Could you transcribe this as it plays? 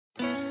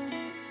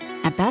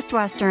At Best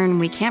Western,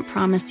 we can't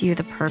promise you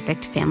the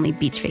perfect family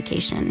beach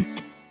vacation.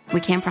 We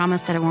can't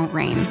promise that it won't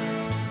rain,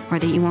 or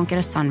that you won't get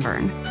a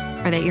sunburn,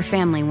 or that your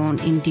family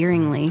won't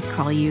endearingly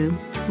call you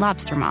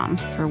Lobster Mom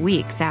for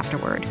weeks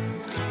afterward.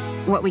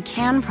 What we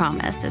can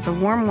promise is a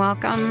warm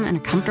welcome and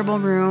a comfortable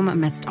room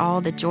amidst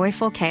all the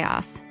joyful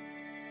chaos.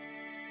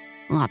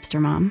 Lobster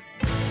Mom.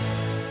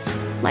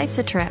 Life's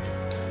a trip.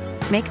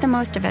 Make the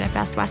most of it at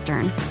Best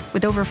Western,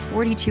 with over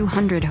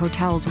 4,200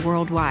 hotels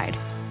worldwide.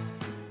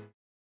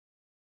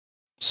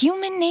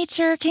 Human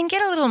nature can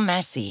get a little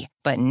messy,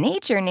 but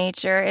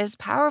nature is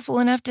powerful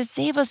enough to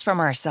save us from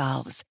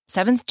ourselves.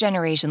 Seventh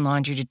Generation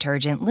laundry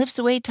detergent lifts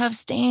away tough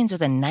stains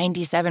with a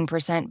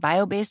 97%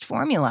 bio-based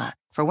formula.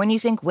 For when you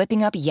think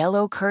whipping up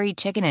yellow curry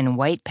chicken in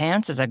white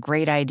pants is a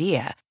great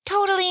idea.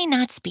 Totally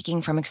not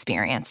speaking from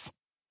experience.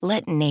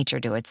 Let nature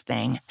do its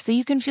thing so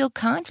you can feel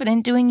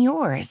confident doing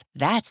yours.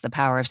 That's the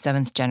power of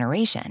Seventh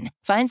Generation.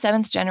 Find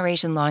Seventh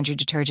Generation laundry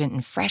detergent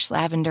in fresh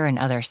lavender and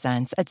other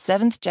scents at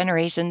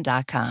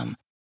seventhgeneration.com.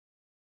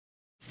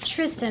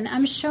 Tristan,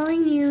 I'm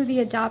showing you the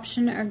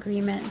adoption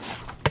agreement.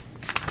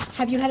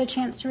 Have you had a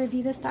chance to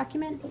review this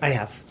document? I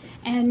have.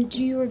 And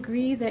do you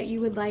agree that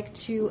you would like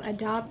to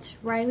adopt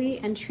Riley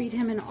and treat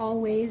him in all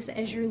ways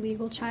as your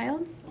legal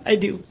child? I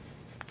do.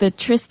 The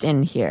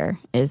Tristan here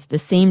is the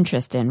same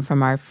Tristan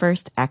from our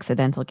first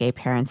Accidental Gay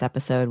Parents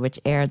episode, which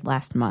aired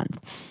last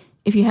month.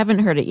 If you haven't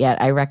heard it yet,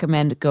 I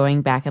recommend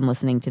going back and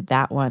listening to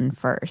that one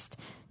first.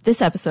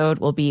 This episode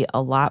will be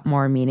a lot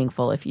more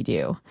meaningful if you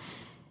do.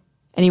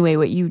 Anyway,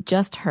 what you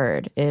just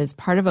heard is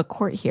part of a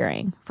court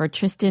hearing for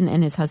Tristan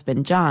and his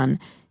husband, John,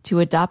 to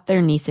adopt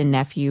their niece and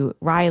nephew,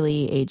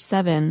 Riley, age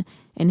 7,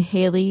 and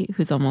Haley,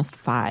 who's almost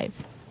 5.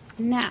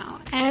 Now,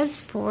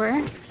 as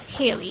for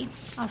Haley,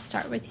 I'll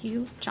start with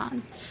you,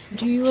 John.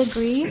 Do you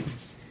agree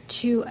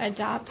to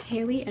adopt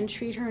Haley and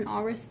treat her in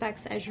all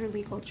respects as your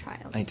legal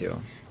child? I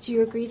do. Do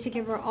you agree to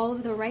give her all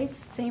of the rights,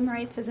 same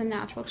rights as a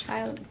natural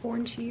child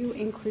born to you,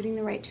 including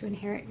the right to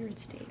inherit your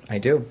estate? I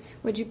do.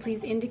 Would you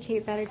please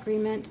indicate that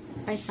agreement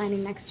by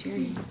signing next to your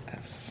name?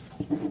 Yes.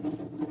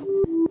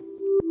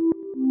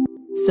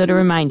 So to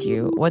remind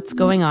you, what's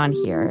going on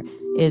here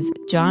is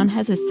John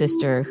has a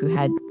sister who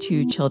had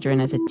 2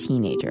 children as a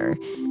teenager.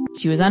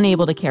 She was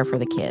unable to care for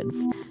the kids.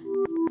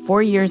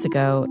 4 years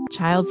ago,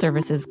 Child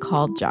Services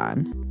called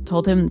John,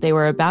 told him they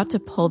were about to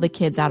pull the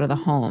kids out of the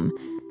home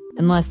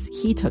unless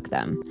he took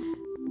them,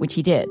 which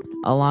he did,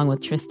 along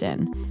with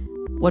Tristan.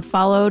 What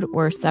followed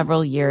were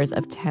several years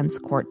of tense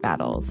court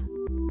battles.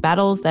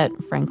 Battles that,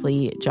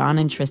 frankly, John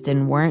and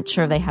Tristan weren't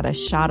sure they had a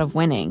shot of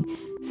winning,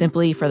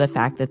 simply for the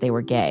fact that they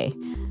were gay.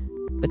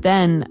 But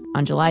then,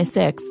 on July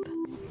 6th,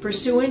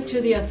 pursuant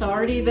to the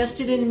authority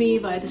vested in me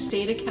by the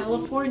state of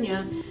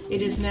California,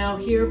 it is now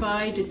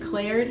hereby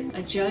declared,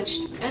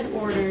 adjudged, and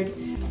ordered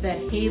that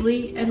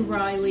Haley and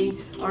Riley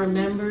are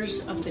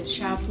members of the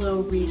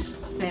Chaplow-Reese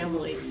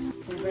family.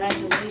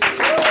 Congratulations.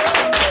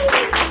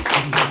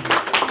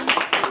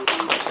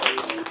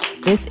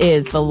 This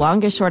is The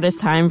Longest Shortest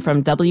Time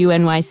from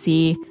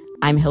WNYC.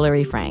 I'm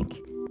Hillary Frank.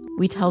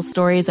 We tell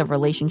stories of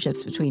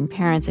relationships between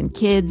parents and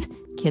kids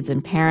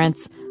and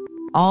parents,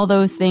 all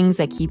those things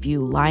that keep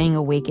you lying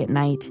awake at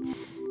night.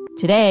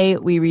 Today,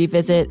 we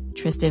revisit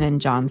Tristan and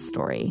John's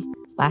story.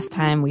 Last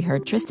time we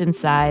heard Tristan's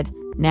side,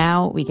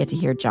 now we get to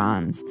hear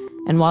John's.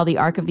 And while the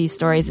arc of these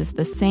stories is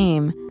the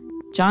same,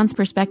 John's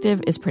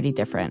perspective is pretty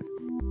different.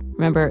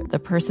 Remember, the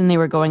person they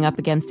were going up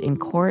against in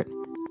court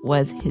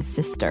was his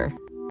sister.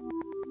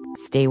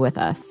 Stay with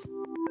us.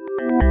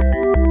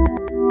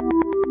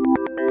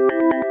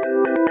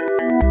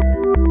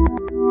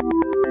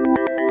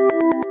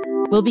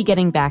 We'll be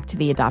getting back to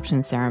the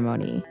adoption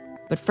ceremony.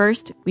 But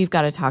first, we've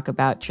got to talk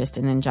about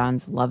Tristan and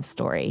John's love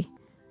story.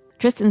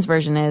 Tristan's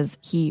version is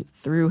he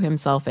threw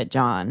himself at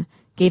John,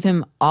 gave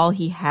him all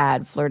he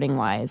had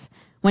flirting-wise,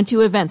 went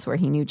to events where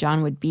he knew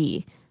John would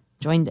be,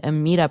 joined a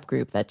meetup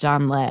group that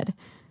John led.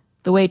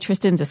 The way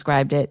Tristan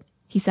described it,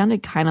 he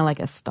sounded kind of like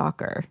a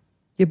stalker.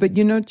 Yeah, but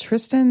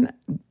Tristan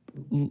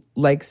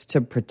likes to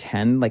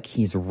pretend like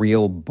he's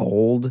real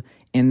bold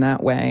in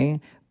that way,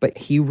 but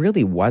he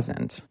really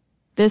wasn't.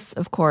 This,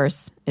 of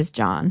course, is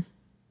John.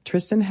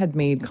 Tristan had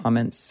made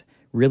comments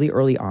really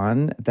early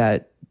on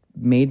that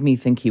made me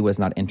think he was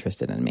not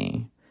interested in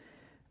me.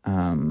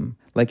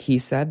 Like he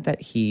said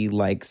that he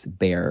likes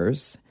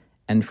bears.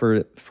 And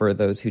for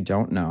those who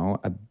don't know,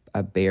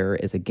 a bear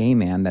is a gay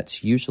man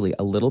that's usually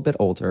a little bit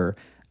older,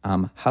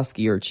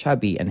 husky or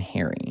chubby and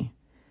hairy.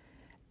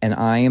 And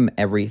I am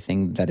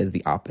everything that is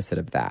the opposite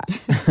of that.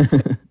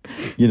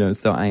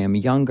 So I am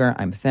younger,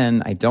 I'm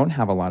thin, I don't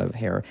have a lot of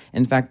hair.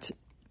 In fact,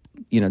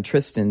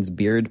 Tristan's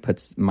beard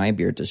puts my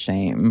beard to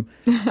shame,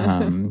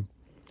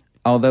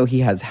 although he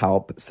has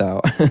help,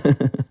 so.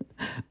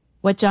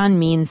 What John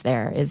means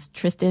there is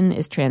Tristan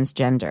is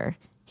transgender.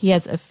 He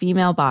has a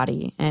female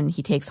body, and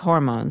he takes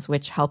hormones,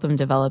 which help him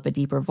develop a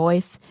deeper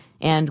voice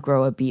and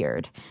grow a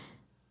beard.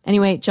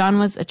 Anyway, John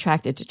was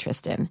attracted to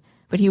Tristan,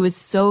 but he was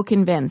so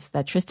convinced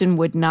that Tristan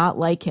would not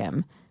like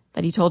him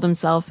that he told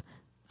himself,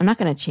 I'm not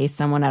going to chase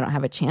someone I don't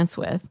have a chance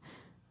with.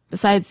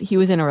 Besides, he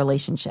was in a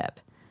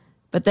relationship.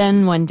 But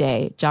then one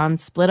day, John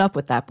split up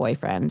with that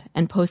boyfriend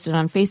and posted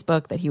on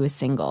Facebook that he was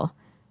single.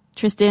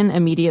 Tristan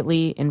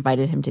immediately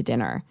invited him to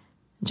dinner.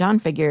 John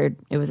figured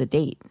it was a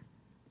date.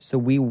 So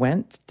we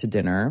went to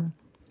dinner,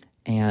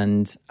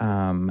 and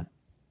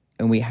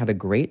we had a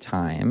great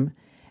time.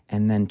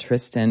 And then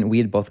Tristan, we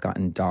had both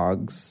gotten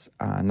dogs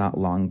not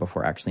long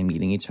before actually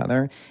meeting each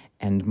other.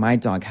 And my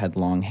dog had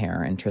long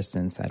hair, and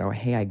Tristan said, "Oh,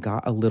 hey, I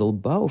got a little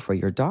bow for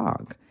your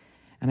dog."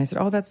 And I said,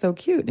 "Oh, that's so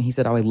cute." And he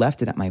said, "Oh, I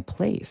left it at my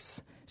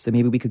place. So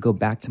maybe we could go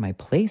back to my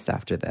place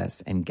after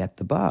this and get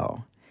the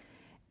bow."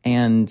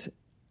 And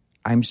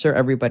I'm sure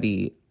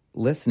everybody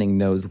listening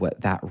knows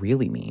what that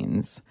really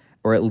means.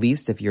 Or at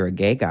least if you're a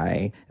gay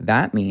guy,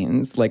 that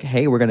means like,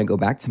 hey, we're going to go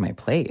back to my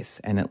place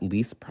and at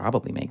least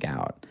probably make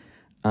out.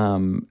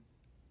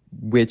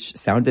 Which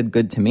sounded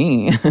good to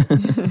me.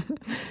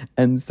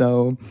 And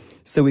so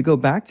we go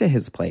back to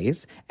his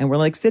place, and we're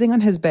like sitting on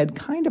his bed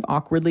kind of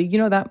awkwardly. You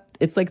know, that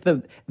it's like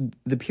the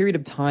period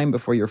of time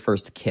before your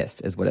first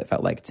kiss is what it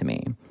felt like to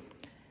me.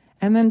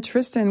 And then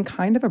Tristan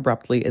kind of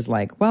abruptly is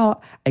like,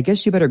 "Well, I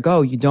guess you better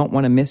go. You don't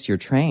want to miss your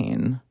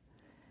train."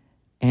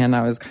 And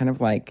I was kind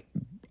of like,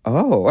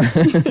 oh,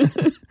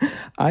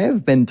 I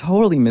have been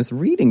totally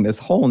misreading this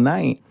whole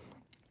night.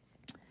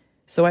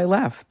 So I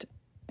left.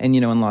 And,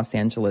 you know, in Los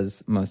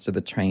Angeles, most of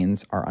the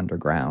trains are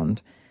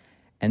underground.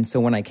 And so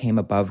when I came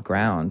above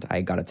ground,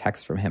 I got a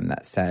text from him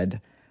that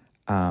said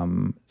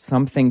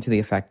something to the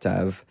effect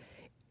of,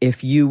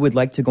 "If you would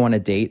like to go on a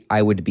date,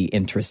 I would be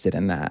interested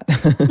in that."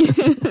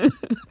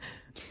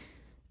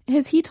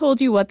 Has he told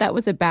you what that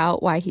was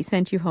about, why he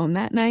sent you home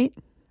that night?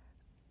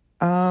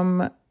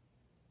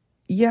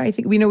 Yeah, I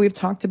think, we've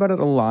talked about it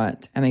a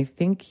lot. And I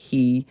think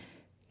he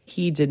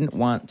didn't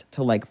want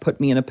to like put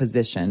me in a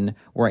position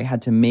where I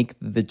had to make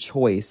the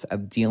choice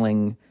of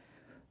dealing,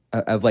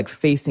 of like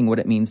facing what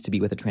it means to be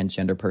with a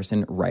transgender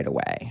person right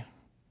away.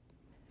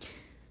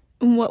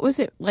 What was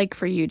it like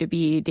for you to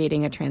be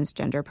dating a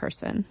transgender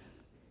person?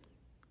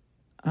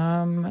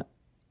 I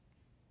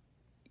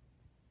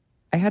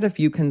had a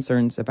few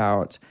concerns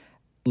about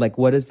like,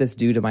 what does this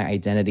do to my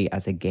identity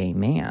as a gay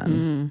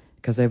man?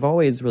 Because I've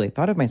always really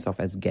thought of myself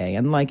as gay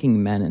and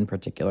liking men in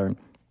particular.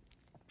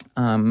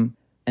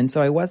 And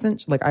so I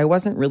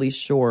wasn't really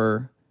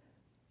sure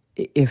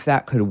if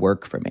that could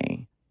work for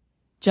me.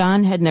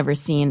 John had never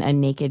seen a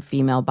naked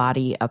female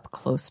body up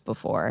close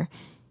before.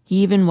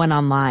 He even went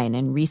online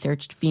and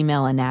researched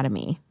female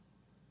anatomy.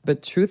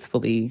 But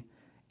truthfully,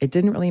 it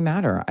didn't really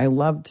matter. I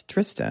loved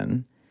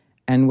Tristan.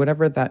 And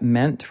whatever that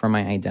meant for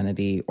my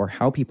identity or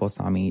how people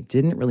saw me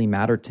didn't really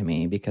matter to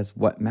me, because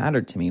what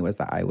mattered to me was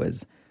that I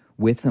was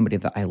with somebody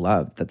that I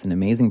loved, that's an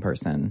amazing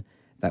person,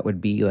 that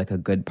would be like a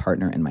good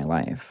partner in my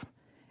life.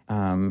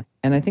 And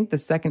I think the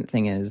second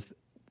thing is,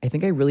 I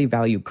think I really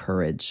value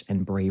courage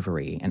and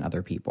bravery in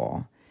other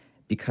people,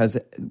 because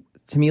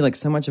to me, like,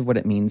 so much of what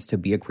it means to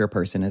be a queer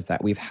person is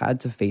that we've had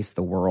to face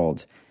the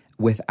world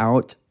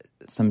without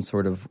some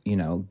sort of, you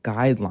know,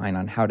 guideline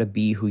on how to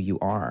be who you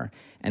are.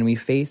 And we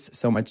face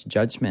so much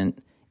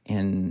judgment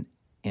in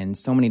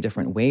so many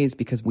different ways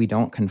because we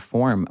don't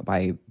conform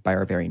by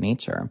our very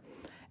nature.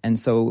 And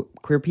so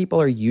queer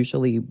people are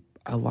usually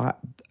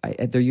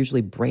they're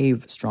usually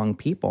brave, strong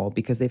people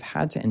because they've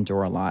had to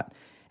endure a lot.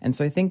 And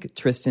so I think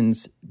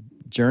Tristan's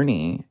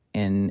journey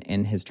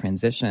in his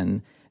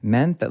transition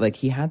meant that like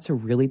he had to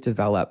really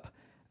develop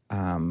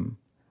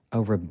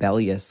a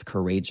rebellious,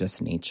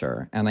 courageous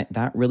nature. And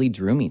that really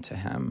drew me to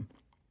him.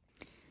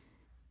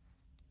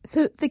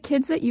 So the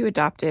kids that you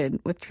adopted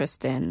with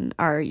Tristan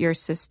are your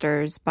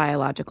sister's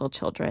biological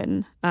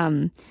children.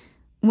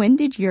 When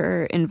did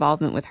your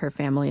involvement with her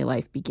family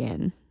life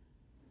begin?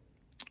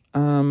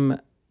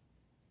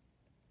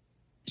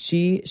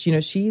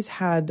 She's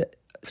had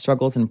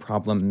struggles and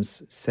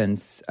problems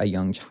since a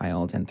young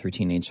child and through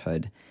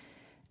teenagehood.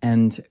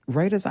 And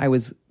right as I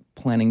was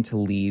planning to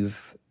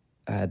leave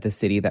the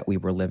city that we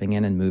were living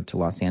in and move to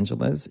Los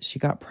Angeles, she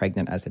got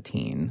pregnant as a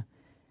teen.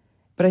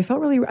 But I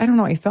felt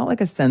I felt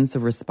like a sense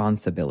of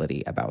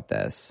responsibility about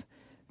this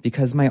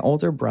because my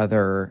older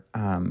brother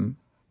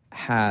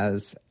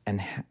has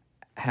and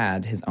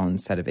had his own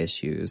set of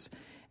issues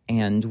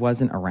and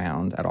wasn't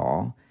around at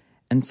all.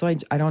 And so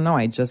I don't know,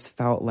 I just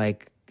felt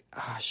like,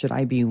 should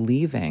I be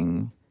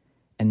leaving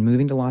and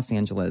moving to Los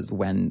Angeles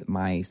when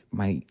my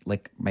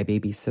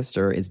baby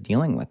sister is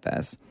dealing with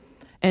this?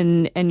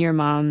 And your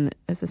mom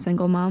is a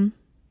single mom?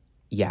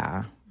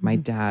 Yeah. My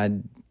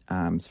dad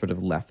sort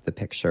of left the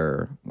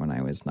picture when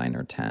I was 9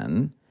 or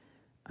 10.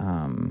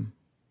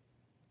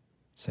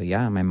 So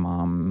yeah, my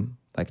mom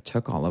like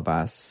took all of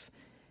us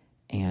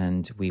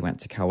and we went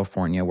to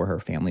California where her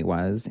family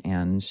was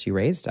and she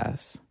raised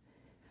us.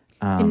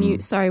 And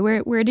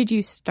where did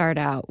you start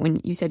out when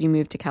you said you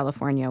moved to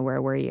California?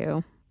 Where were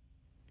you?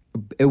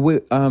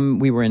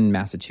 We were in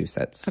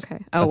Massachusetts.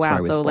 Okay. Oh, wow.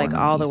 So like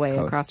all the way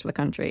Coast. Across the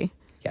country.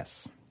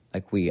 Yes.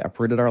 Like we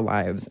uprooted our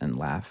lives and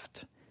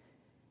left.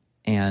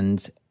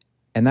 And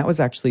that was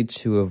actually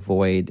to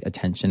avoid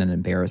attention and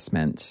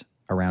embarrassment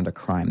around a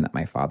crime that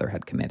my father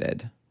had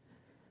committed.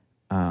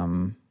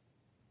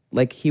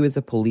 like he was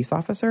a police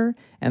officer,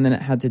 and then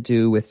it had to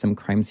do with some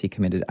crimes he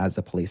committed as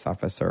a police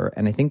officer.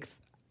 And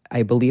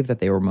I believe that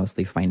they were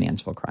mostly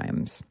financial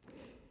crimes.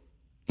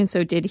 And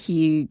so did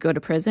he go to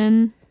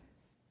prison?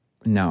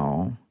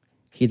 No,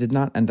 he did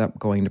not end up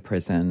going to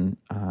prison.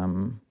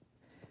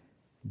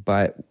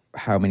 But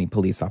how many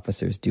police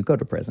officers do go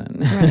to prison?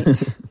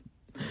 Right.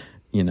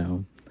 You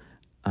know?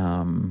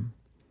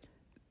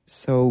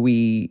 So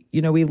we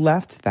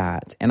left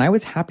that, and I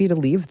was happy to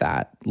leave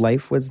that.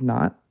 Life was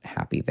not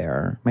happy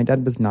there. My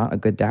dad was not a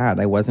good dad.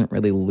 I wasn't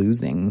really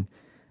losing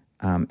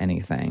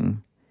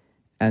anything.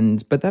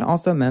 But that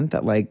also meant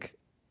that, like,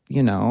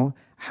 you know,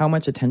 how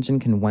much attention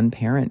can one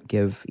parent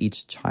give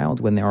each child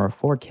when there are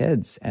 4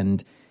 kids?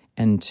 And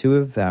 2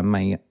 of them,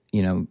 my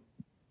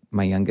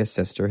youngest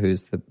sister,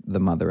 who's the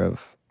mother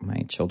of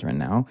my children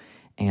now,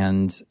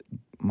 and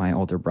my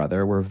older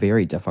brother were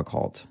very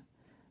difficult.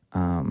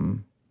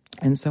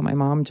 And so my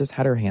mom just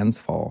had her hands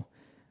full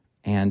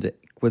and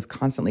was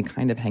constantly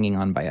kind of hanging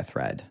on by a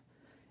thread,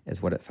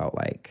 is what it felt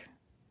like.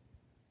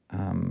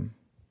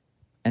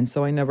 And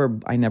so I never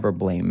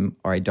blame,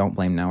 or I don't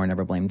blame now, or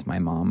never blamed my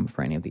mom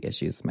for any of the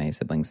issues my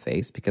siblings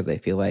faced, because I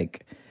feel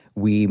like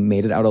we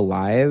made it out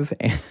alive.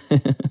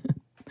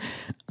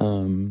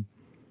 And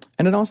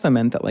it also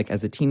meant that, like,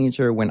 as a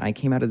teenager, when I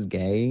came out as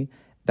gay,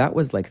 that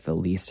was like the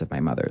least of my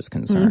mother's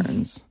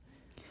concerns.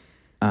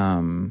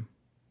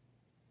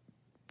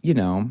 You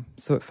know,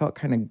 so it felt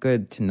kind of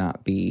good to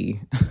not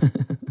be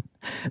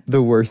the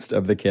worst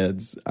of the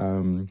kids.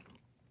 And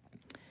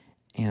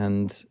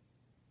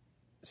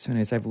so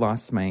anyways, I've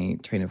lost my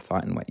train of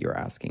thought in what you were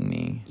asking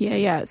me.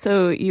 Yeah.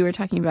 So you were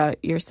talking about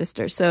your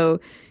sister.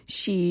 So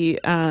she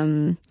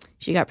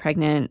got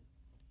pregnant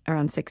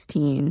around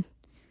 16,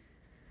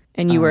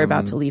 and you were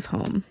about to leave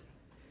home.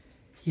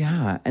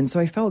 Yeah, and so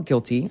I felt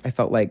guilty. I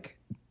felt like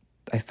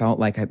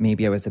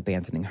maybe I was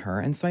abandoning her.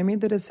 And so I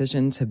made the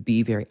decision to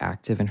be very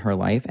active in her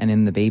life and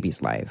in the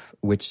baby's life,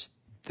 which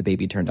the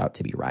baby turned out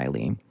to be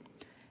Riley.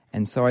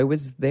 And so I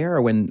was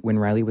there when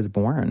Riley was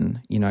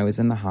born. You know, I was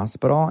in the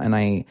hospital, and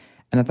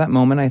at that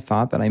moment I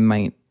thought that I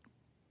might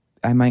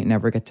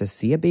never get to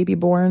see a baby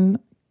born,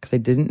 because I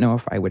didn't know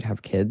if I would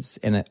have kids.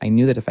 And I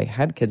knew that if I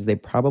had kids, they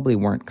probably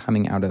weren't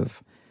coming out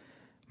of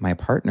my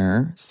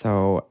partner.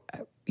 So,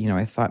 you know,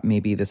 I thought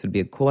maybe this would be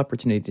a cool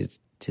opportunity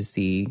to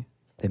see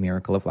the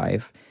miracle of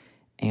life.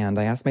 And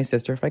I asked my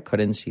sister if I could,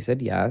 and she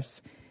said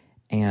yes.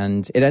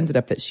 And it ended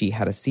up that she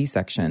had a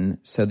C-section,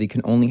 so they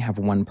can only have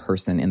one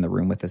person in the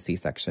room with a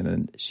C-section,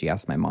 and she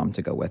asked my mom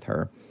to go with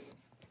her.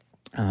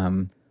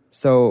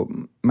 So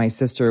my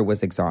sister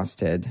was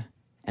exhausted,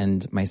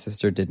 and my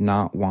sister did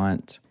not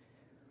want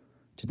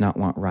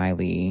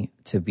Riley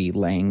to be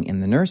laying in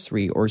the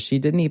nursery, or she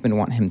didn't even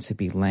want him to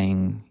be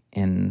laying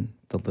in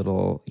the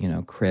little, you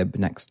know, crib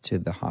next to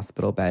the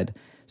hospital bed.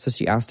 So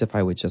she asked if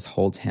I would just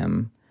hold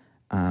him.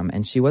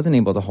 And she wasn't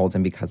able to hold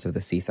him because of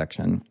the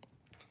C-section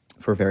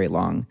for very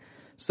long.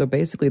 So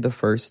basically the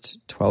first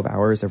 12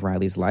 hours of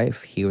Riley's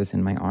life, he was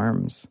in my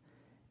arms.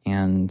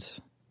 And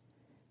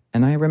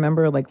I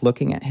remember, like,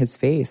 looking at his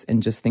face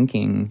and just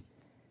thinking,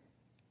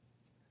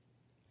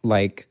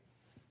 like,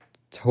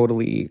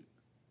 totally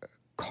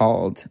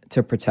called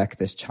to protect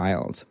this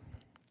child.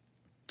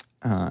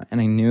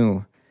 And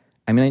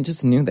I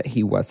just knew that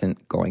he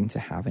wasn't going to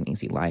have an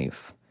easy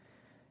life.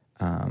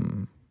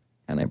 And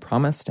I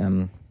promised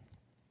him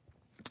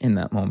in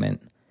that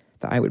moment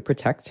that I would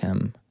protect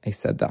him. I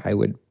said that I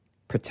would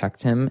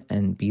protect him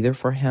and be there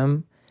for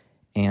him.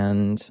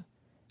 And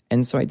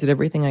so I did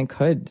everything I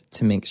could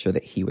to make sure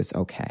that he was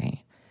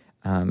okay.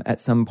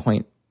 At some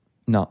point,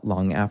 not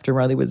long after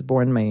Riley was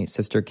born, my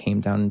sister came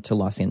down to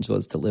Los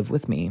Angeles to live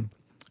with me.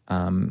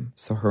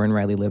 So her and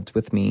Riley lived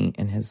with me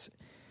in his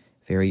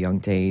very young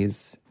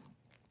days.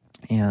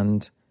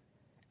 And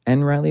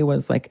Riley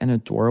was like an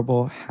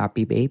adorable,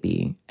 happy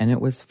baby. And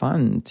it was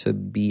fun to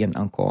be an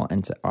uncle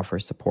and to offer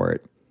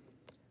support.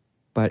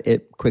 But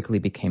it quickly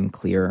became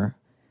clear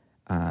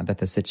that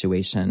the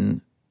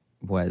situation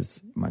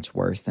was much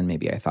worse than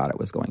maybe I thought it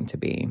was going to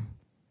be.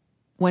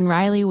 When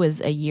Riley was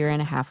a year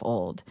and a half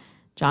old,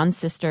 John's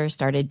sister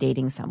started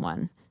dating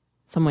someone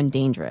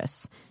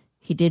dangerous.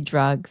 He did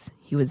drugs.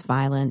 He was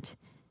violent.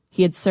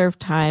 He had served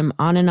time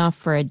on and off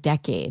for a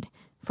decade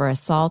for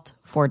assault,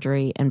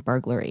 forgery, and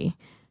burglary.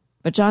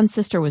 But John's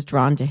sister was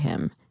drawn to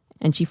him,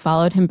 and she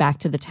followed him back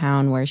to the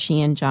town where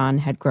she and John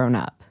had grown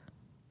up.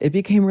 It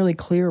became really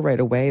clear right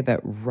away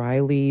that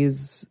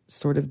Riley's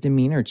sort of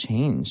demeanor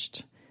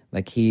changed.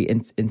 Like, he,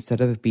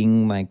 instead of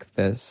being like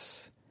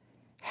this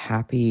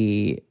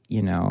happy,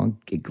 you know,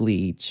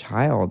 giggly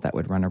child that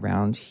would run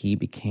around, he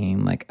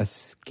became like a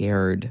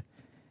scared,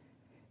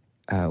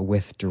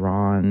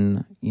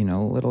 withdrawn, you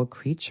know, little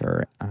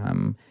creature.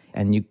 And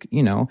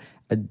you know,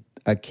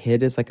 a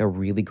kid is like a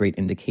really great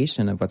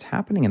indication of what's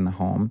happening in the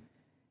home.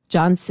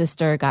 John's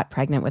sister got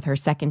pregnant with her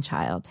second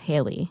child,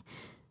 Haley.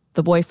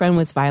 The boyfriend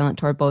was violent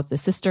toward both the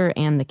sister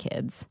and the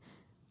kids.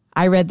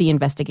 I read the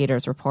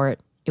investigator's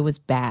report. It was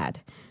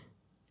bad.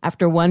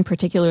 After one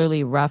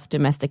particularly rough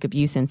domestic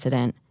abuse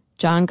incident,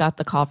 John got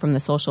the call from the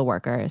social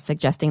worker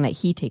suggesting that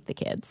he take the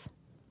kids.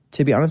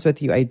 To be honest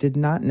with you, I did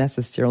not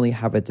necessarily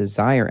have a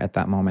desire at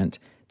that moment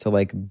to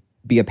like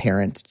be a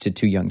parent to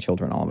 2 young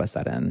children all of a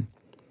sudden.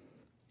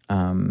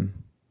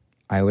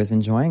 I was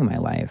enjoying my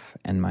life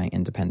and my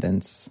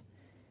independence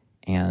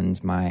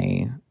and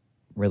my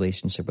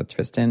relationship with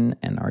Tristan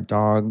and our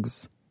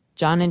dogs.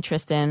 John and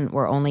Tristan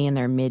were only in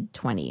their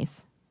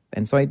mid-20s.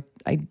 And so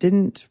I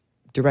didn't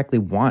directly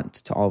want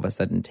to all of a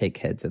sudden take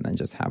kids and then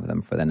just have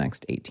them for the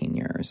next 18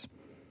 years.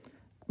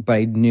 But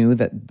I knew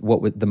that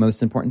the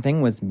most important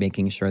thing was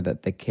making sure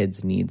that the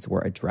kids' needs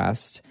were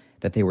addressed,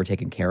 that they were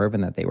taken care of,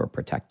 and that they were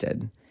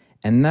protected.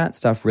 And that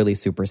stuff really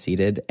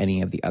superseded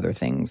any of the other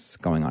things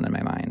going on in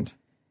my mind.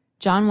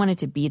 John wanted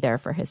to be there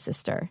for his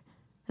sister.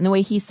 And the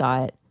way he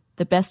saw it,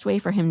 the best way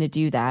for him to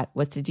do that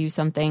was to do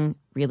something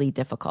really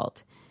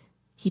difficult.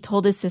 He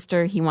told his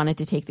sister he wanted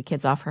to take the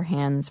kids off her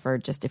hands for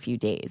just a few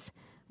days,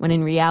 when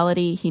in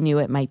reality he knew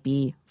it might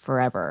be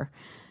forever.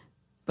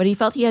 But he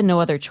felt he had no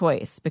other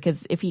choice,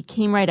 because if he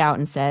came right out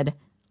and said,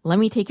 "Let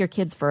me take your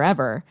kids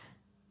forever,"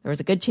 there was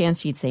a good chance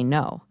she'd say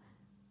no.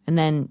 And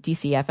then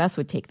DCFS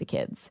would take the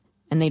kids,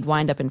 and they'd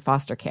wind up in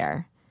foster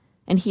care.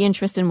 And he and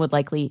Tristan would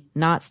likely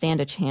not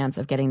stand a chance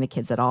of getting the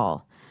kids at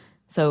all.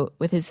 So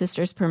with his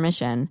sister's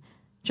permission,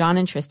 John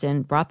and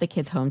Tristan brought the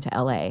kids home to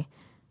LA.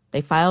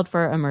 They filed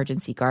for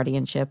emergency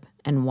guardianship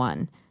and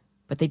won,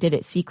 but they did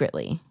it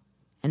secretly.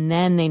 And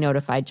then they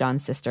notified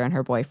John's sister and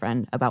her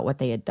boyfriend about what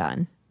they had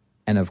done.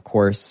 And of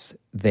course,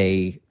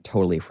 they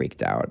totally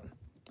freaked out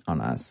on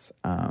us.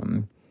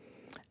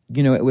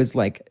 It was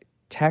like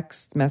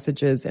text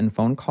messages and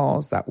phone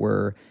calls that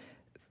were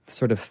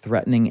sort of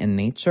threatening in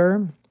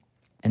nature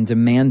and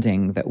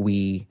demanding that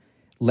we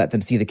let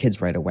them see the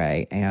kids right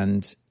away.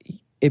 And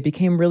it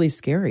became really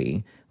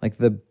scary. Like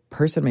the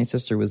person my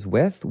sister was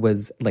with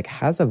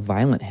has a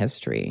violent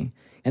history.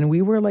 And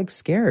we were like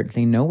scared.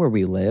 They know where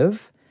we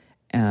live.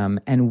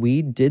 And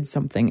we did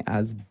something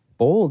as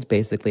bold,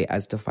 basically,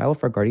 as to file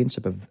for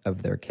guardianship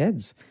of their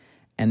kids.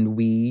 And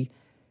we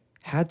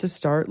had to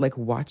start like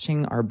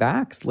watching our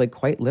backs, like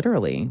quite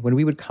literally. When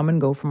we would come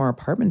and go from our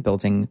apartment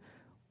building,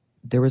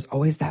 there was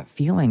always that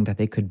feeling that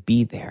they could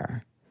be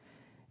there.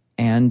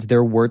 And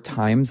there were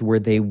times where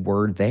they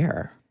were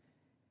there.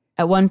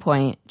 At one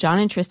point, John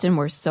and Tristan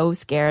were so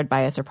scared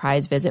by a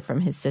surprise visit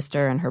from his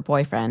sister and her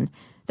boyfriend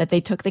that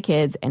they took the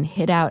kids and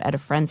hid out at a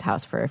friend's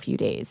house for a few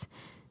days.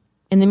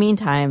 In the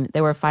meantime,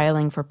 they were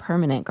filing for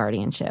permanent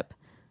guardianship,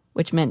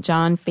 which meant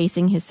John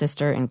facing his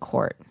sister in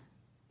court.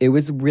 It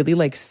was really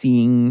like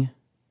seeing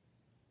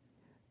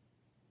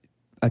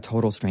a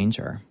total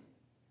stranger.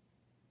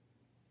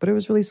 But it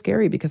was really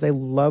scary because I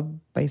loved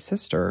my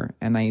sister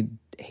and I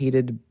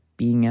hated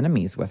being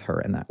enemies with her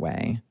in that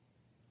way.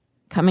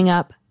 Coming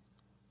up,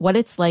 what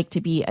it's like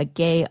to be a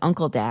gay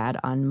Uncle Dad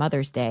on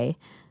Mother's Day,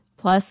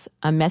 plus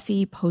a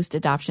messy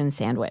post-adoption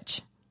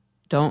sandwich.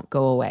 Don't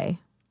go away.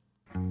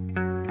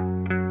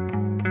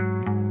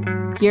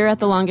 Here at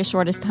The Longest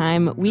Shortest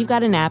Time, we've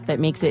got an app that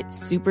makes it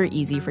super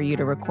easy for you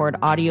to record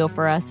audio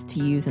for us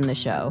to use in the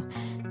show.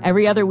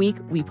 Every other week,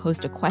 we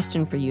post a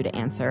question for you to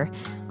answer.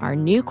 Our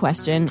new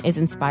question is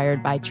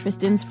inspired by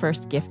Tristan's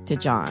first gift to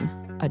John,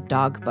 a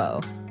dog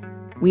bow.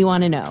 We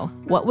want to know,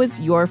 what was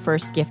your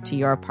first gift to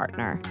your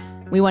partner?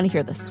 We want to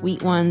hear the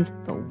sweet ones,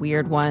 the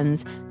weird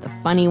ones, the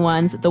funny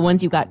ones, the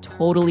ones you got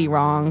totally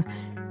wrong.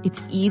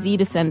 It's easy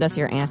to send us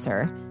your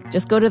answer.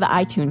 Just go to the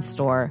iTunes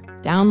store,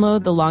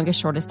 download the Longest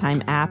Shortest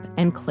Time app,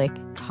 and click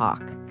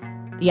Talk.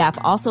 The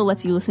app also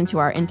lets you listen to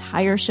our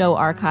entire show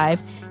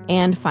archive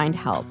and find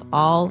help,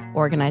 all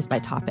organized by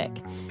topic.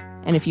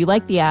 And if you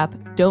like the app,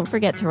 don't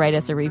forget to write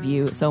us a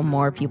review so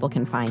more people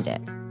can find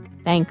it.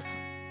 Thanks.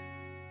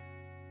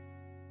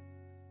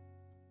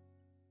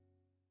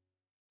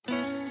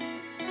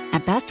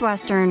 At Best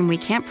Western, we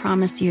can't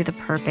promise you the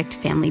perfect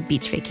family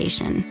beach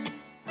vacation.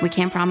 We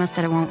can't promise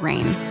that it won't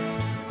rain,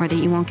 or that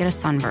you won't get a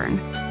sunburn,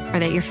 or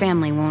that your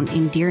family won't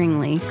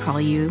endearingly call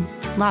you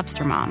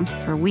Lobster Mom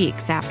for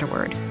weeks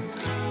afterward.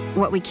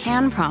 What we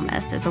can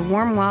promise is a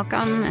warm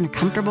welcome and a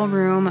comfortable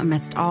room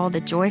amidst all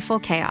the joyful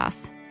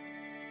chaos.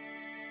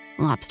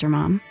 Lobster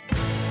Mom.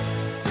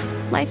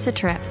 Life's a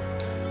trip.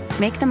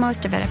 Make the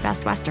most of it at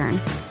Best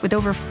Western, with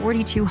over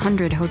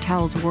 4,200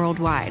 hotels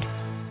worldwide.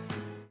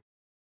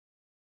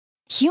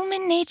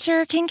 Human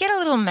nature can get a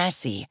little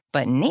messy,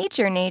 but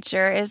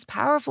nature is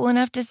powerful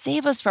enough to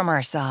save us from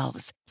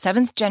ourselves.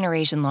 Seventh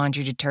Generation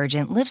Laundry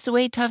Detergent lifts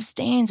away tough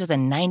stains with a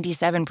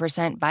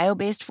 97%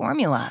 bio-based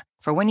formula.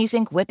 For when you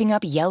think whipping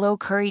up yellow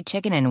curry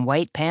chicken in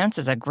white pants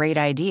is a great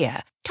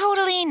idea,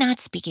 totally not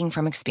speaking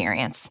from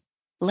experience.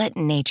 Let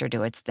nature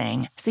do its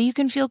thing so you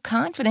can feel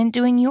confident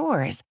doing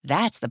yours.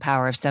 That's the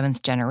power of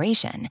Seventh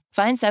Generation.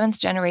 Find Seventh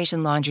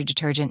Generation Laundry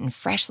Detergent in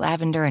fresh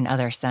lavender and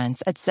other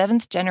scents at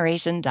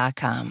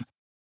seventhgeneration.com.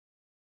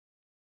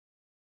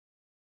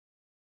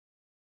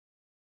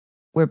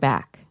 We're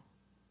back.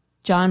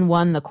 John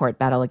won the court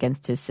battle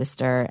against his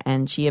sister,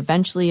 and she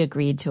eventually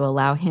agreed to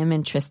allow him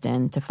and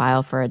Tristan to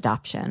file for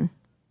adoption.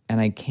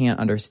 And I can't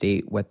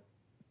understate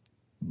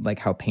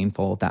how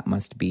painful that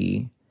must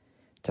be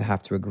to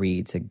have to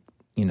agree to,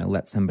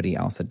 let somebody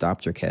else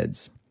adopt your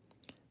kids.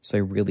 So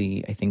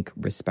I think,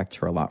 respect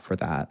her a lot for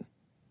that.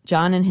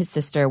 John and his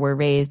sister were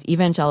raised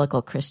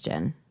evangelical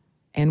Christian.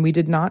 And we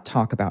did not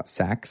talk about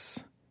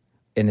sex,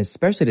 and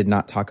especially did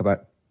not talk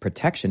about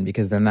protection,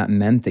 because then that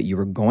meant that you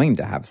were going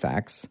to have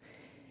sex.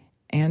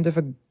 And if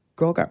a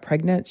girl got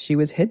pregnant, she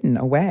was hidden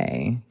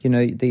away.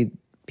 The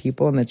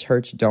people in the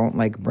church don't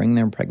bring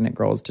their pregnant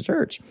girls to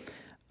church.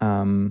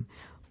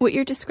 What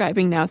you're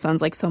describing now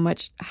sounds like so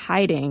much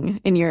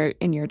hiding in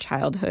your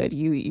childhood.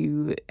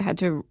 You had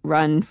to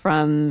run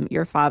from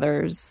your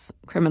father's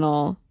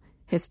criminal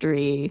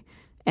history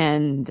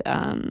and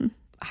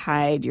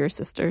hide your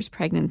sister's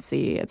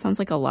pregnancy. It sounds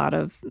like a lot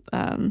of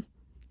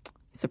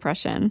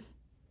suppression.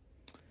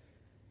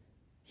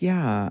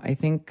 Yeah, I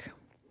think,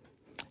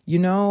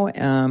 in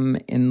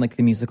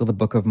the musical The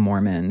Book of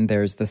Mormon,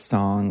 there's the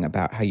song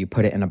about how you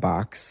put it in a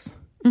box.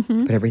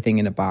 Mm-hmm. Put everything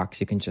in a box,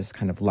 you can just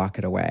kind of lock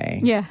it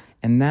away. Yeah.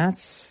 And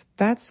that's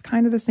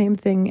kind of the same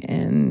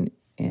thing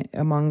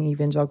among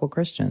evangelical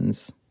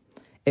Christians.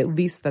 At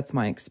least that's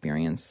my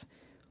experience.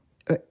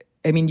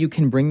 I mean, you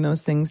can bring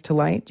those things to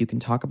light, you can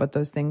talk about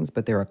those things,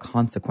 but there are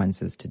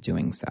consequences to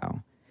doing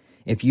so.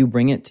 If you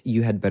bring it,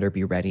 you had better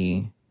be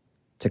ready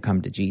to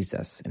come to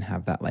Jesus and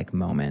have that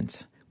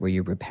moment where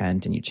you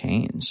repent and you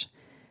change.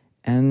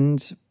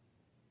 And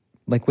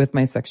with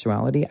my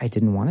sexuality, I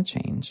didn't want to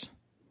change.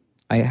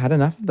 I had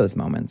enough of those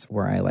moments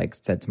where I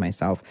said to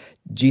myself,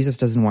 Jesus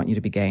doesn't want you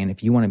to be gay, and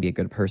if you want to be a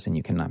good person,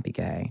 you cannot be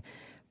gay.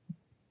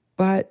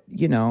 But,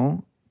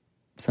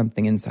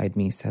 something inside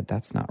me said,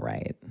 that's not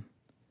right.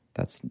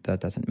 That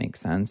doesn't make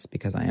sense,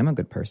 because I am a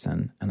good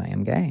person and I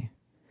am gay.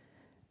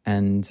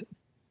 And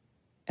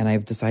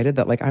I've decided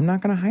that I'm not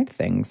going to hide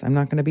things. I'm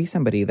not going to be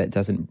somebody that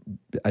doesn't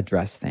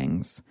address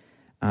things.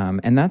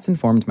 And that's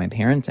informed my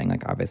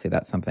parenting. Obviously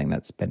that's something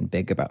that's been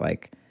big about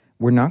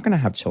we're not going to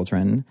have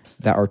children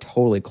that are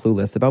totally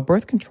clueless about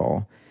birth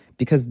control,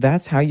 because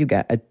that's how you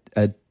get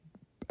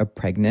a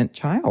pregnant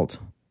child.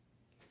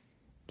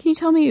 Can you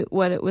tell me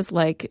what it was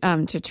like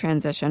to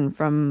transition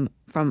from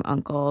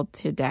uncle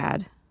to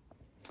dad?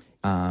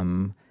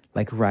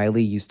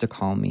 Riley used to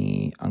call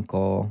me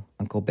Uncle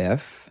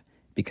Biff,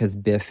 because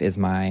Biff is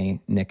my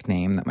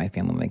nickname that my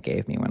family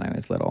gave me when I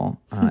was little.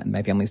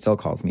 My family still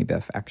calls me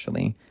Biff,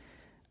 actually.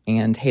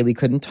 And Haley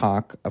couldn't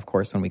talk, of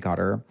course, when we got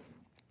her.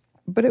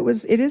 But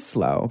it is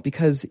slow,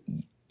 because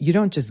you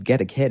don't just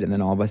get a kid and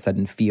then all of a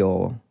sudden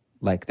feel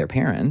like their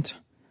parent.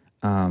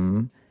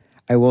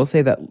 I will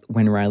say that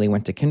when Riley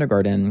went to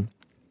kindergarten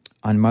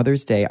on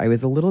Mother's Day, I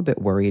was a little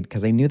bit worried,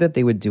 because I knew that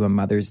they would do a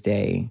Mother's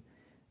Day,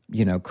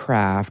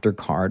 craft or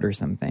card or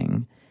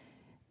something.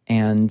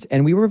 And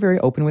we were very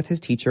open with his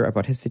teacher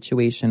about his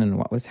situation and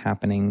what was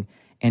happening.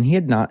 And he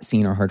had not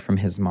seen or heard from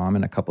his mom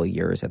in a couple of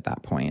years at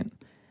that point.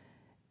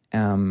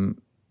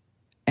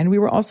 And we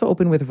were also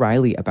open with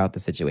Riley about the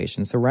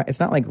situation. So it's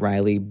not like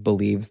Riley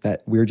believes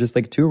that we're just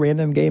two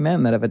random gay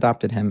men that have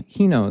adopted him.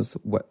 He knows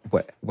what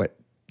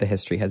the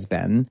history has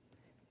been,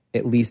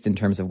 at least in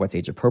terms of what's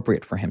age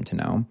appropriate for him to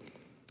know.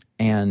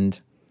 And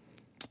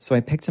so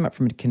I picked him up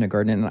from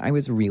kindergarten, and I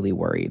was really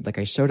worried.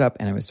 I showed up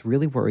and I was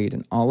really worried,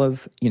 and all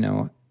of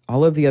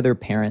the other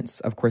parents,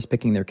 of course,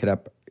 picking their kid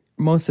up,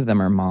 most of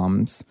them are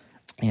moms.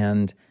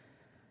 And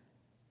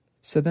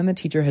so then the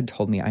teacher had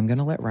told me, I'm going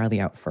to let Riley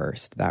out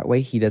first. That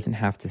way he doesn't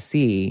have to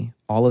see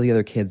all of the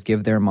other kids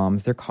give their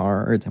moms their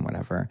cards and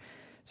whatever.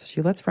 So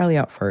she lets Riley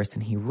out first,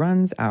 and he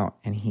runs out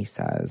and he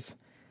says,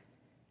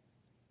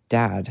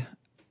 Dad,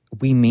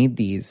 we made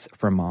these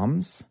for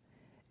moms,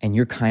 and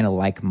you're kind of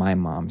like my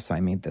mom, so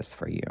I made this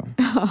for you.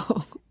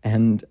 Oh.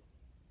 And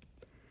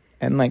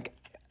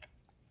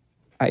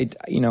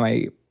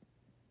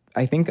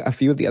I think a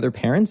few of the other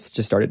parents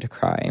just started to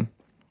cry.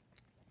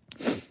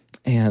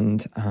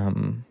 And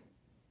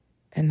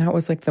that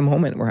was the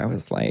moment where I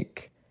was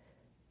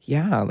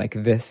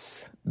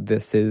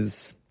this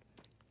is,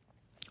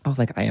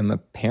 I am a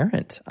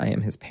parent. I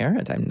am his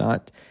parent. I'm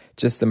not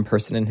just some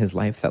person in his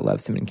life that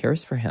loves him and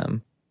cares for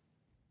him.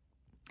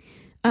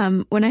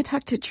 When I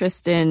talked to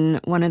Tristan,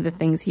 one of the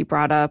things he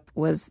brought up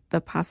was the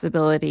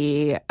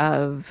possibility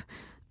of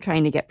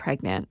trying to get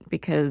pregnant,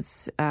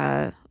 because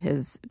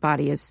his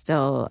body is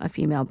still a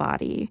female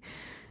body,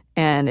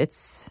 and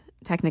it's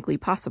technically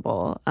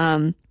possible.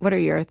 What are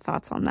your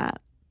thoughts on that?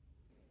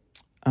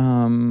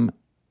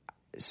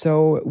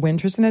 So when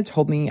Tristan had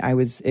told me, it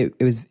was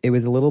a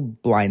little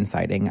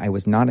blindsiding. I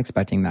was not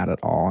expecting that at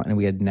all, and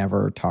we had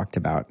never talked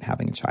about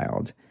having a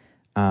child.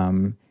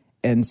 And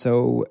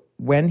so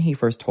when he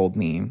first told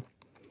me,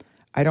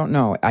 I don't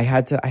know, I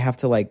had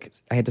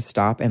to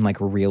stop and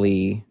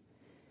really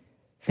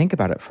think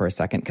about it for a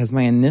second, because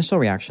my initial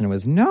reaction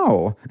was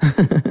no.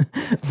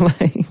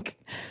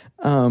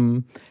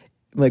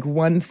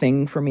 One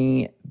thing for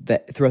me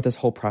that throughout this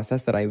whole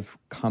process that I've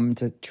come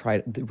to try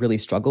to really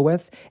struggle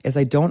with is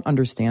I don't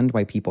understand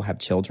why people have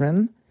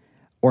children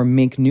or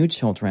make new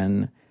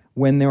children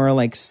when there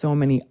are so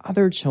many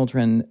other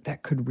children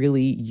that could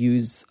really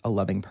use a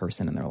loving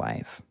person in their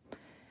life.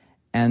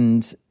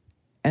 And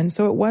And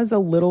so it was a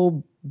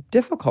little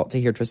difficult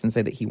to hear Tristan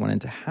say that he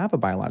wanted to have a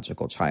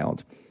biological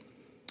child.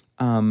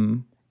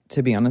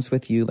 To be honest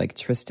with you, like,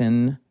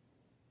 Tristan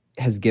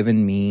has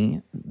given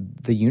me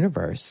the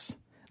universe.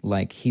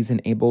 Like, he's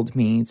enabled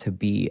me to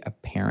be a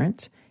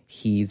parent.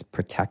 He's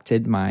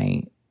protected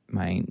my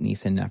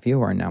niece and nephew,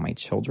 who are now my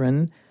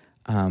children.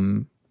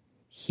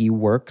 He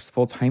works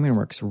full time and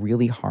works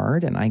really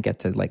hard, and I get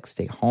to like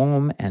stay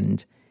home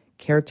and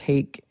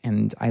caretake,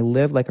 and I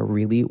live like a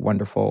really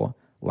wonderful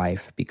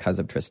life because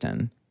of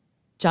Tristan.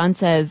 John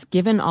says,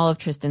 given all of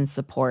Tristan's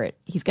support,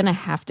 he's going to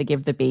have to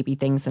give the baby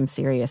thing some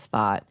serious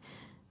thought.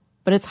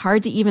 But it's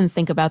hard to even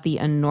think about the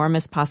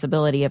enormous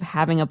possibility of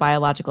having a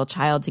biological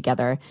child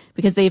together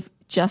because they've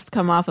just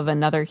come off of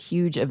another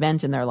huge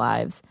event in their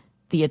lives,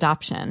 the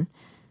adoption.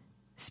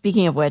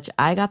 Speaking of which,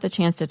 I got the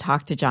chance to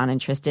talk to John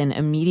and Tristan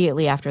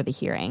immediately after the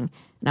hearing,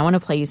 and I want to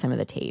play you some of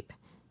the tape.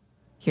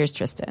 Here's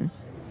Tristan.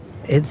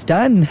 It's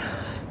done.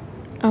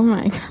 Oh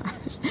my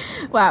gosh.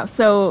 Wow.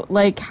 So,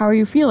 like, how are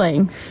you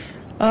feeling?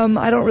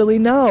 I don't really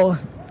know.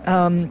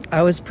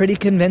 I was pretty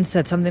convinced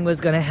that something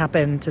was going to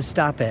happen to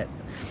stop it.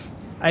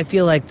 I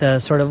feel like the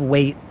sort of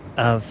weight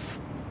of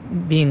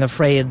being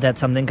afraid that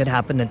something could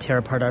happen to tear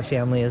apart our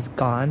family is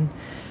gone.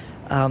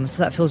 So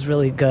that feels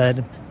really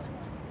good.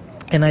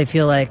 And I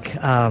feel like,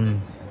 I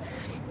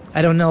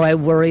don't know, I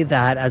worry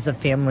that as a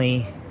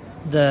family,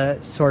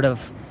 the sort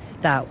of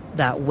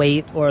that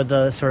weight or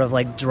the sort of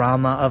like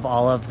drama of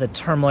all of the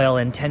turmoil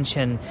and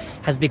tension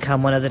has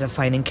become one of the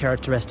defining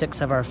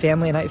characteristics of our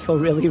family. And I feel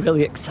really,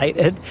 really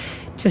excited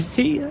to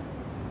see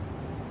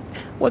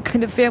what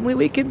kind of family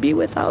we can be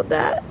without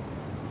that.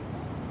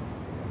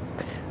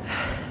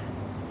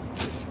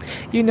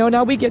 You know,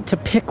 now we get to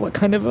pick what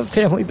kind of a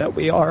family that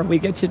we are. We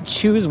get to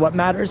choose what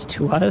matters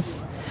to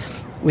us.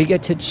 We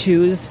get to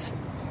choose,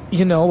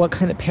 you know, what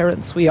kind of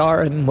parents we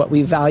are and what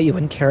we value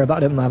and care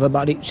about and love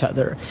about each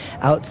other,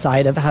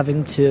 outside of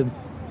having to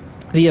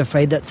be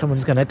afraid that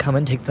someone's going to come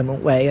and take them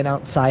away, and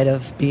outside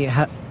of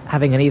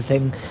having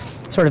anything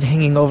sort of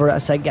hanging over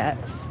us, I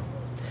guess.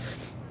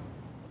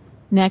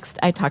 Next,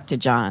 I talked to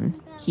John.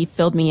 He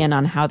filled me in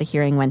on how the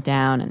hearing went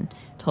down and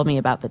told me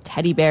about the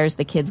teddy bears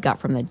the kids got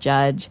from the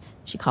judge.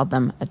 She called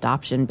them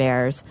adoption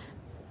bears.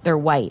 They're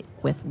white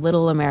with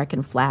little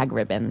American flag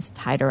ribbons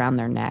tied around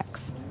their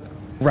necks.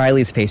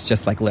 Riley's face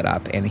just like lit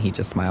up, and he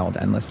just smiled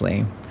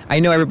endlessly. I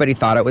know everybody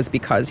thought it was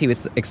because he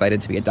was excited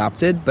to be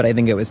adopted, but I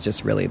think it was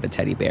just really the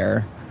teddy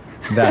bear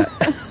that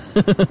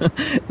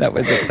that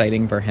was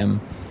exciting for him.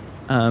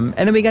 And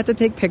then we got to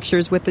take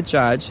pictures with the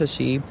judge, so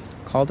she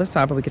called us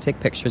up and we could take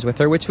pictures with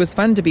her, which was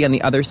fun to be on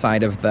the other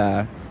side of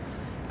the,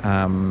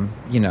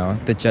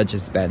 the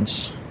judge's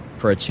bench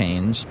for a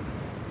change.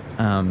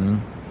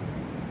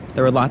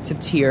 There were lots of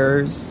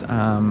tears.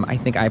 I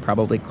think I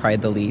probably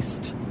cried the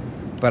least,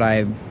 but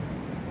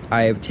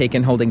I've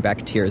taken holding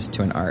back tears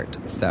to an art.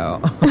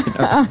 So,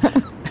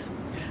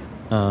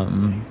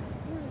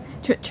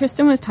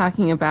 Tristan was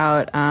talking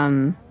about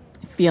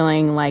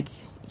feeling like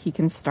he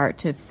can start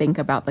to think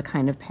about the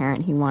kind of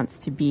parent he wants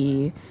to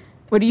be.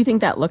 What do you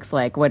think that looks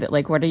like? What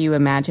are you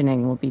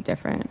imagining will be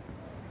different?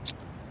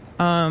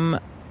 I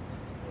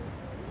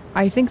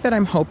think that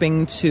I'm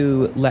hoping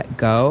to let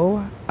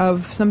go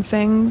of some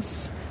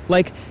things.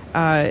 Like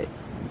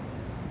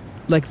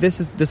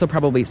this will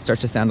probably start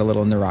to sound a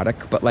little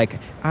neurotic, but like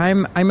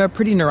I'm a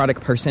pretty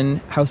neurotic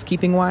person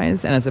housekeeping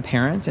wise and as a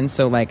parent, and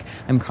so like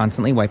I'm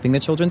constantly wiping the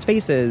children's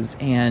faces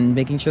and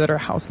making sure that our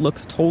house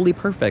looks totally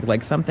perfect,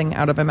 like something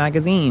out of a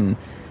magazine,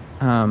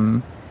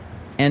 and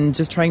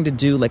just trying to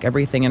do like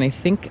everything. And I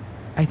think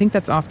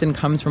that's often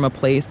comes from a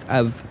place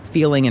of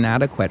feeling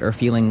inadequate or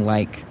feeling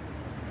like,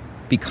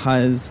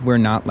 because we're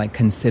not like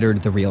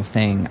considered the real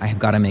thing, I have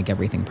got to make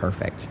everything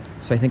perfect.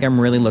 So I think I'm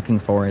really looking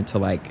forward to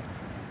like,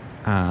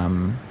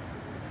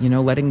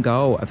 letting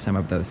go of some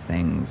of those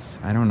things.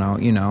 I don't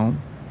know,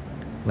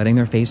 letting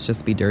their face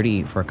just be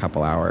dirty for a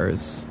couple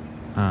hours,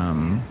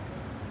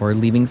 or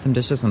leaving some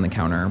dishes on the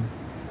counter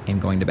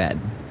and going to bed.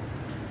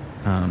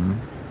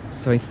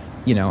 So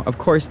of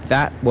course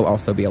that will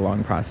also be a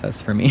long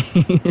process for me.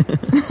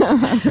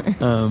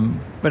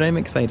 But I'm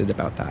excited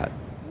about that.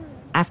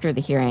 After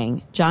the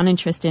hearing, John and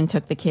Tristan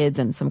took the kids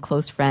and some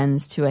close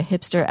friends to a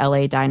hipster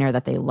LA diner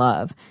that they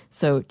love,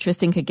 so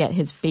Tristan could get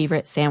his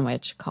favorite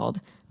sandwich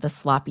called the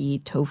Sloppy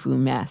Tofu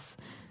Mess.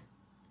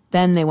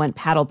 Then they went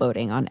paddle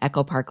boating on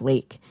Echo Park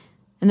Lake.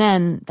 And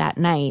then, that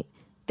night,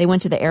 they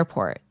went to the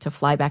airport to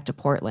fly back to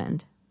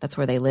Portland. That's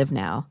where they live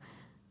now.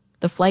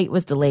 The flight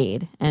was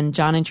delayed, and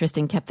John and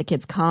Tristan kept the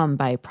kids calm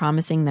by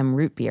promising them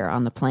root beer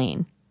on the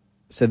plane.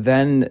 So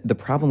then the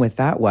problem with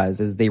that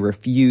is they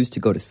refused to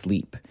go to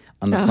sleep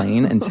on the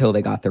plane until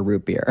they got their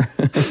root beer.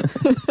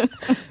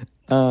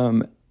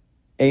 And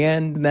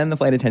then the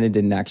flight attendant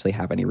didn't actually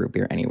have any root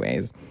beer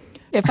anyways.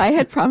 If I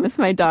had promised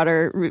my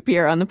daughter root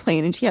beer on the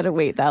plane and she had to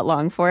wait that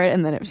long for it,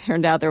 and then it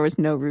turned out there was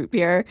no root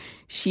beer,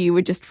 she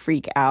would just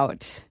freak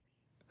out.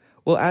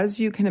 Well, as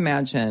you can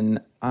imagine,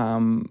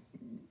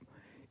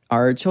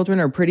 our children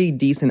are pretty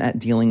decent at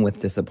dealing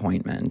with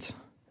disappointment.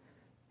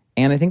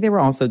 And I think they were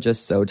also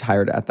just so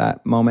tired at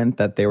that moment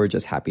that they were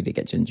just happy to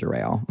get ginger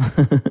ale.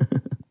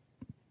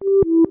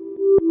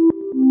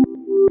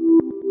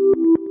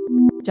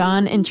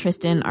 John and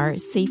Tristan are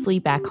safely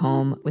back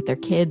home with their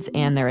kids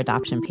and their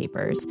adoption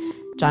papers.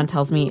 John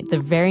tells me the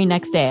very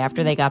next day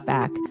after they got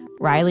back,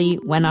 Riley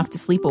went off to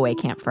sleepaway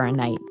camp for a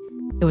night.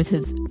 It was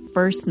his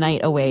first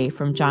night away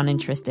from John and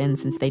Tristan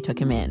since they took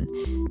him in.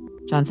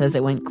 John says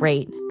it went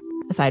great,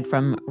 aside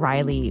from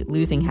Riley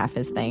losing half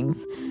his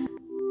things.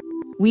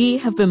 We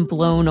have been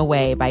blown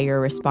away by your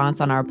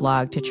response on our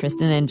blog to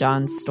Tristan and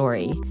John's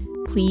story.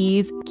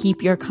 Please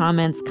keep your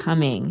comments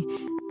coming.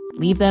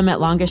 Leave them at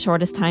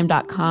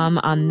longestshortesttime.com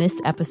on this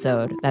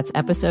episode. That's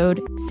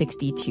episode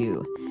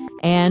 62.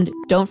 And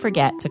don't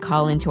forget to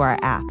call into our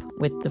app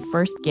with the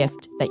first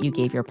gift that you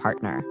gave your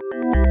partner.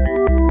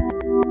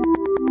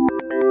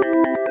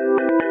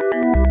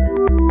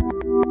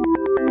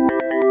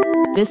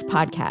 This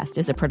podcast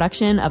is a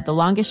production of The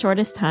Longest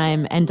Shortest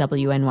Time and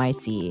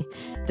WNYC.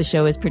 The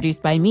show is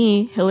produced by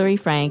me, Hillary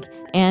Frank,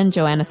 and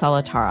Joanna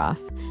Solotaroff.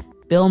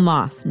 Bill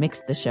Moss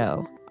mixed the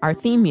show. Our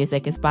theme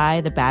music is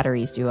by the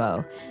Batteries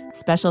Duo.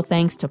 Special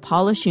thanks to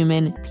Paula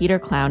Schumann, Peter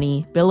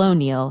Clowney, Bill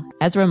O'Neill,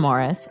 Ezra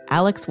Morris,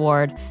 Alex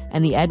Ward,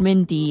 and the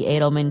Edmund D.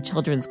 Edelman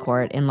Children's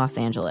Court in Los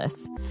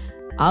Angeles.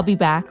 I'll be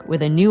back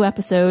with a new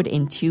episode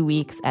in 2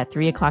 weeks at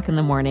 3 o'clock in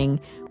the morning.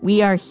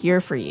 We are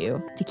here for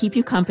you to keep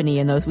you company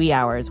in those wee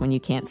hours when you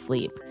can't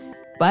sleep.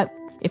 But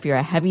if you're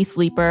a heavy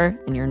sleeper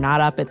and you're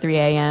not up at 3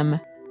 a.m.,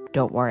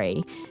 don't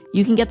worry.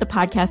 You can get the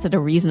podcast at a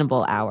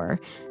reasonable hour.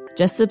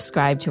 Just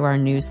subscribe to our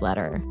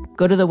newsletter.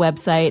 Go to the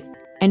website,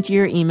 enter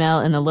your email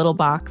in the little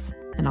box,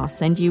 and I'll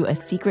send you a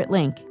secret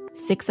link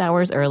 6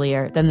 hours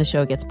earlier than the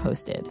show gets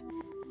posted.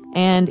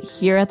 And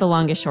here at The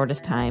Longest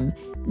Shortest Time,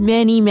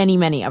 many, many,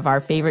 many of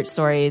our favorite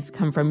stories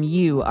come from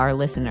you, our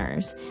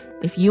listeners.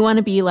 If you want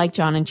to be like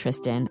John and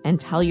Tristan and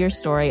tell your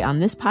story on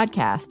this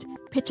podcast,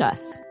 pitch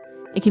us.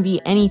 It can be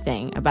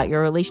anything about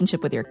your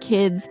relationship with your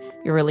kids,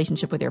 your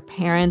relationship with your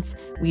parents.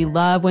 We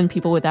love when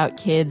people without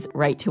kids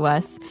write to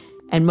us.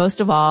 And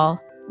most of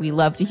all, we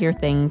love to hear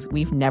things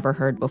we've never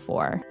heard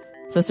before.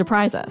 So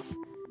surprise us.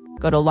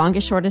 Go to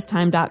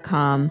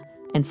longestshortesttime.com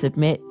and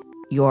submit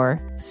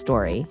your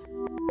story.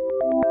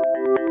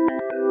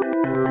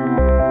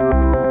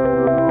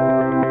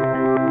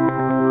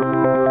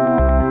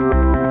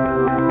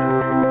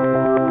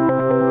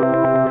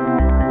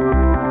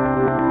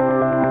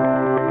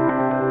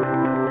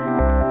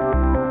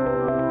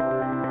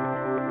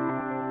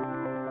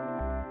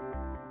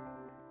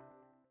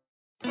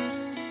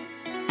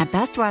 At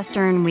Best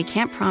Western, we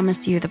can't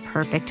promise you the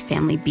perfect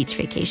family beach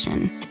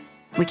vacation.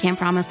 We can't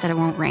promise that it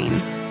won't rain,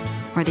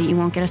 or that you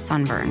won't get a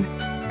sunburn,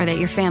 or that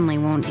your family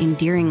won't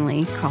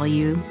endearingly call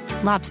you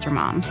Lobster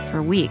Mom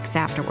for weeks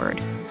afterward.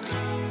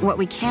 What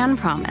we can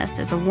promise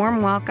is a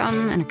warm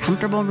welcome and a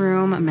comfortable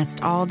room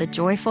amidst all the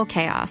joyful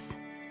chaos.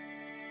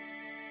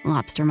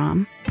 Lobster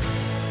Mom.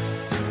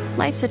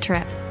 Life's a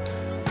trip.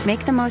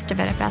 Make the most of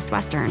it at Best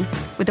Western,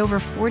 with over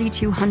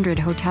 4,200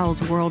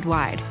 hotels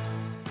worldwide.